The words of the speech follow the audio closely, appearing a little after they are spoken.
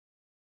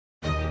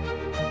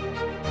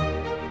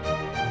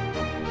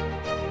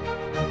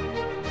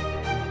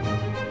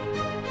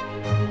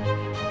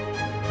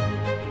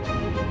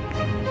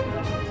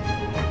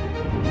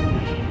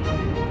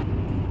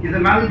is the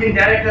Managing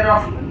Director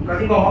of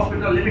Kalinga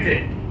Hospital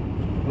Ltd,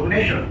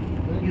 Bhubaneswar.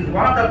 He is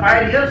one of the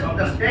pioneers of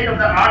the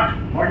state-of-the-art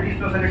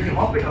multi-specialty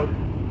hospital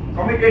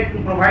committed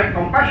to provide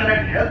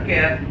compassionate health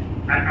care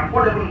at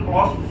affordable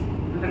cost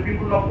to the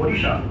people of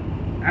Odisha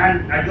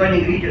and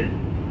adjoining region.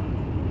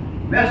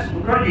 Ms.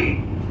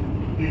 Mukherjee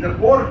is the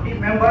core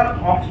team member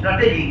of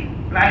strategy,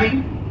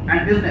 planning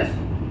and business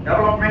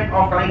development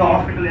of Kalinga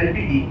Hospital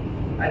Ltd,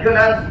 as well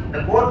as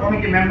the core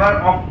committee member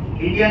of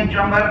Indian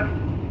Chamber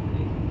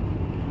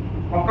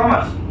of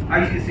Commerce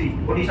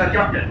 (ICC) Odisha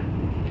chapter,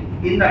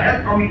 in the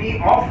Health Committee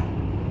of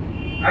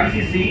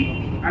ICC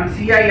and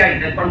CII,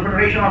 the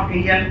Confederation of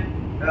Indian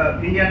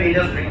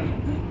Industry.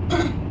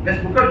 Ms.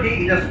 Mukherjee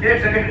is the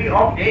State Secretary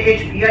of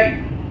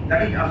AHPI,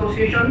 that is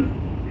Association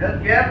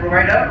Healthcare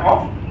Provider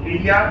of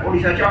India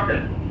Odisha chapter.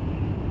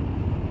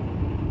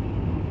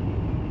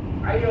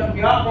 I, on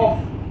behalf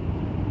of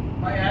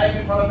my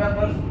IMA fellow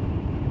members,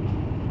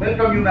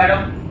 welcome you,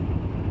 madam.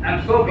 I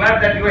am so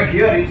glad that you are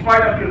here in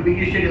spite of your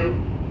busy schedule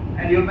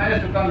and you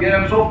managed to come here. I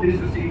am so pleased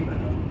to see you,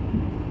 madam.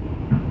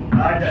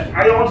 And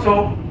I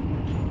also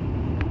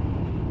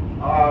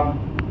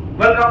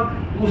welcome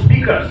two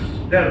speakers.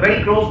 They are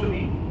very close to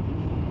me.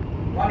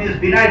 One is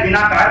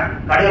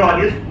Binakar,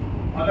 cardiologist.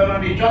 Other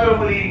one is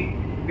Chandrabali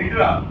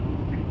Mitra,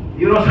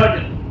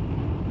 neurosurgeon.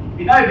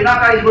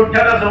 Binakar is going to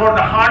tell us about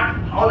the heart,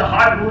 how the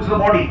heart moves the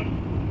body.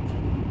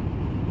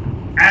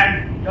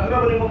 And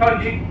Chandrabali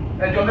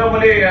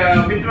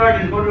Mitra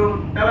is going to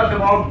tell us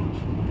about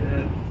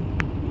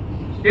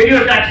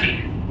stereotactic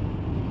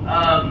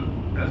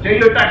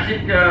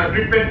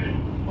treatment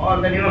or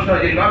the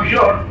neurosurgery. I'm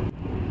sure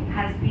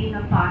has been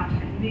a part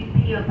and will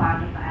be a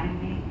part of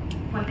IMA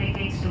for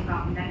decades to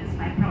come. That is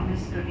my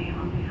promise today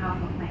on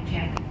behalf of my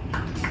chairman.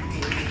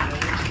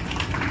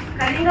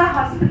 Kalinga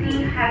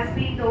Hospital has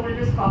been the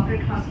oldest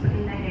corporate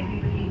hospital that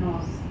everybody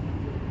knows.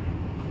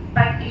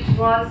 But it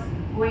was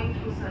going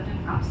through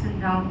certain ups and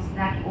downs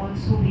that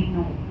also we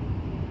know.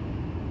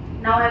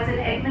 Now, as an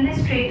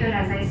administrator,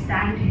 as I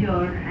stand here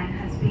and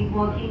has been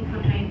working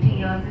for 20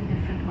 years in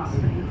different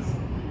hospitals,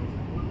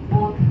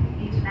 both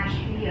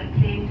internationally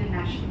acclaimed and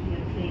nationally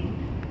acclaimed,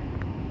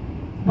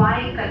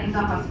 why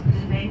Kalinga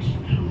Hospital went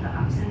through the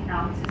ups and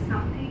downs is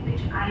something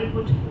which I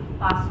would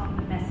pass on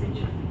the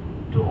message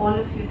to all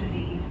of you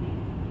today evening.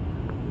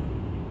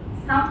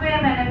 Somewhere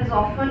when I was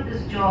offered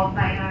this job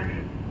by our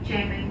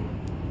chairman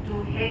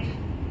to head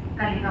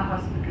Kalinga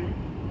Hospital,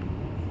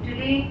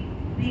 today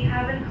we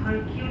have a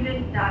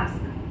Herculean task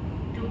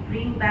to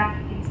bring back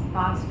its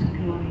past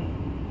glory.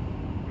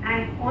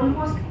 And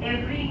almost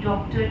every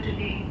doctor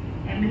today,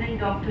 eminent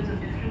doctors of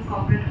different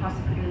corporate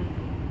hospitals,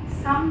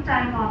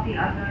 sometime or the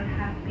other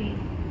have been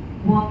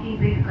working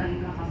with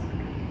Kalinga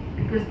Hospital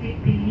because they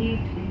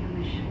believed in the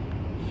mission.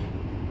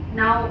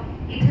 Now,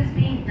 it has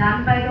been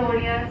done by the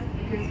Orias,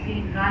 it has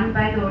been run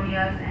by the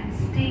Orias, and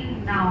still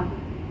now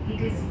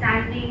it is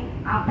standing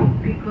up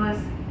because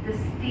the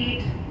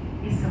state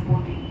is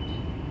supporting it.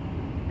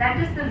 That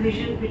is the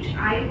vision which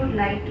I would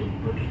like to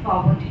put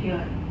forward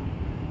here.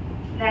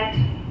 That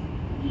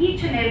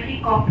each and every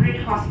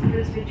corporate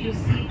hospitals which you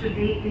see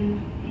today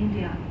in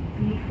India,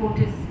 be it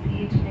Fortis,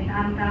 be it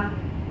Vedanta,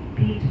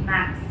 be it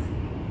Max,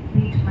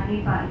 be it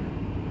Manipal,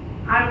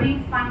 are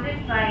being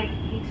funded by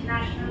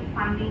international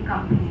funding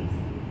companies.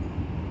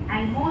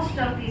 And most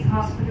of these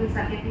hospitals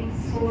are getting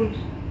sold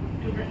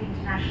to the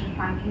international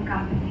funding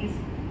companies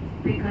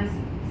because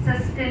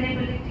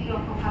sustainability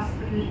of a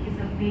hospital is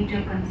a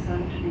major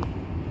concern today.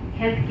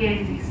 Healthcare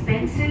is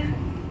expensive,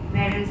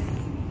 whereas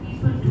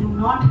people do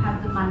not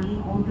have the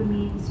money or the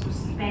means to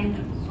spend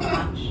so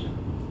much.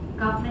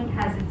 Government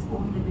has its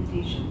own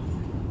limitations.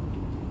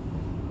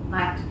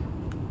 But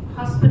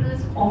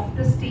hospitals of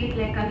the state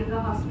like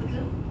Kalinga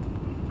Hospital,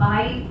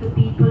 by the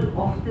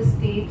people of the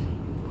state,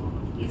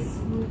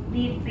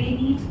 they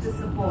need the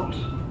support.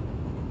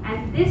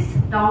 And this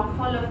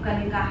downfall of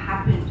Kalinga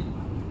happened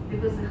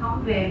because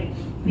somewhere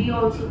we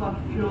also got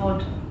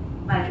floored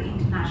by the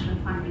international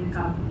funding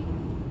company.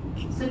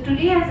 So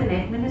today as an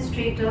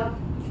administrator,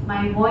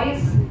 my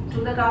voice to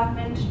the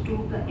government, to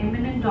the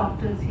eminent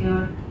doctors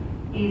here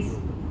is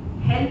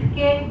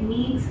healthcare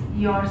needs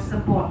your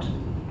support,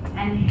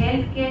 and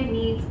healthcare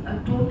needs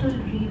a total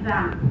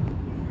revamp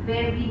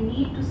where we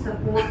need to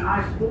support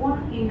our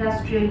own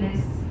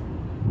industrialists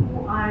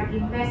who are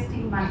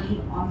investing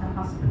money on the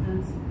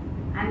hospitals,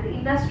 and the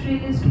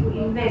industrialists who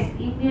invest,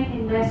 Indian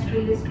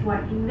industrialists who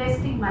are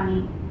investing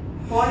money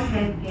for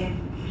healthcare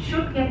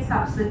should get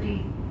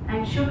subsidy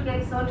and should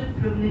get certain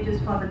privileges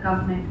for the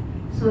government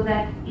so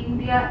that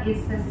India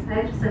is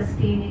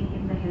self-sustaining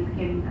in the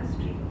healthcare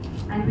industry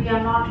and we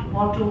are not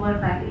bought over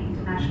by the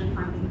international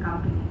funding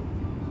company.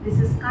 This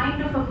is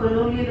kind of a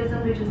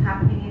colonialism which is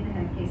happening in the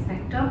healthcare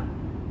sector,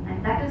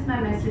 and that is my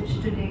message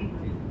today,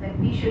 that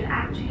we should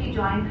actually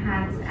join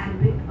hands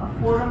and with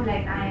a forum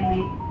like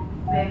IMA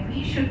where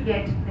we should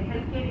get, the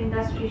healthcare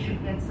industry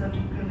should get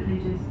certain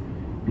privileges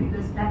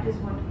because that is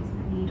what is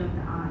the need of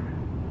the hour.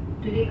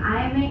 Today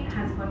IMA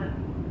has got a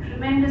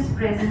tremendous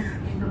presence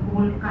in the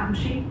whole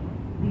country.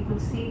 We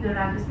could see the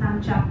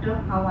Rajasthan chapter,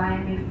 how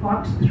IMA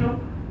fought through.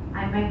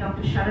 I met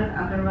Dr. Sharad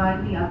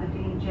Agarwal the other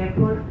day in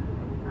Jaipur.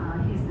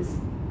 He's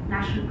the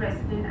national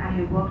president. I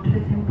have worked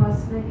with him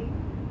personally.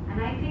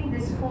 And I think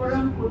this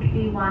forum could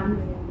be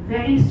one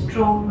very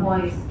strong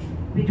voice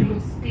which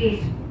would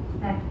state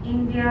that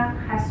India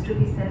has to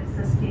be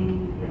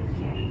self-sustaining in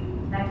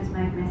healthcare. That is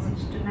my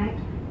message tonight.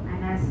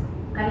 And as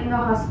Kalinga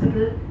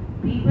Hospital,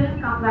 we will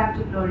come back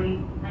to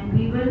glory and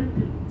we will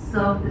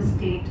serve the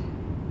state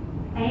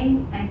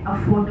in an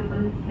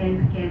affordable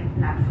healthcare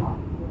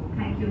platform.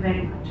 Thank you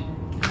very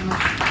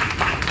much.